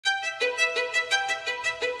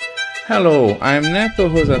Hello, I'm Neto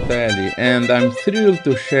Rosatelli and I'm thrilled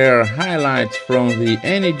to share highlights from the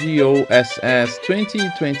NEGOSS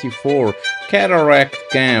 2024 Cataract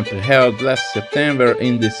Camp held last September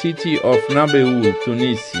in the city of Nabeul,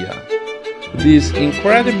 Tunisia. This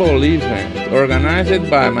incredible event, organized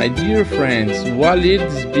by my dear friends Walid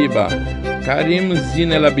Zbiba, Karim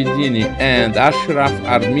Zinelabidine and Ashraf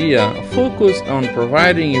Armia, focused on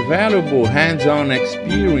providing invaluable hands-on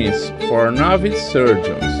experience for novice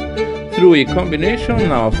surgeons. Through a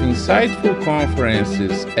combination of insightful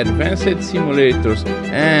conferences, advanced simulators,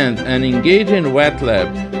 and an engaging wet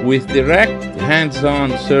lab with direct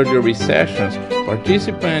hands-on surgery sessions,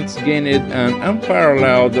 participants gained an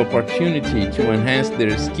unparalleled opportunity to enhance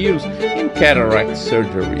their skills in cataract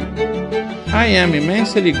surgery. I am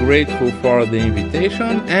immensely grateful for the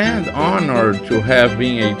invitation and honored to have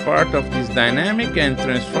been a part of this dynamic and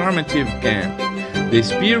transformative camp. The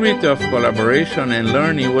spirit of collaboration and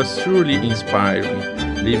learning was truly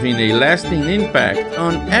inspiring, leaving a lasting impact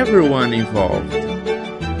on everyone involved.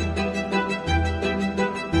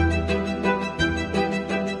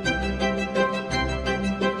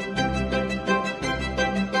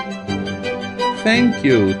 Thank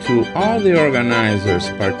you to all the organizers,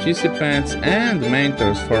 participants, and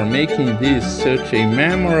mentors for making this such a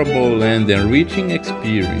memorable and enriching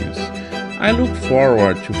experience. I look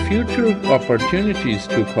forward to future opportunities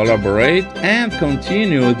to collaborate and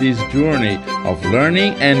continue this journey of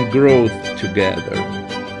learning and growth together.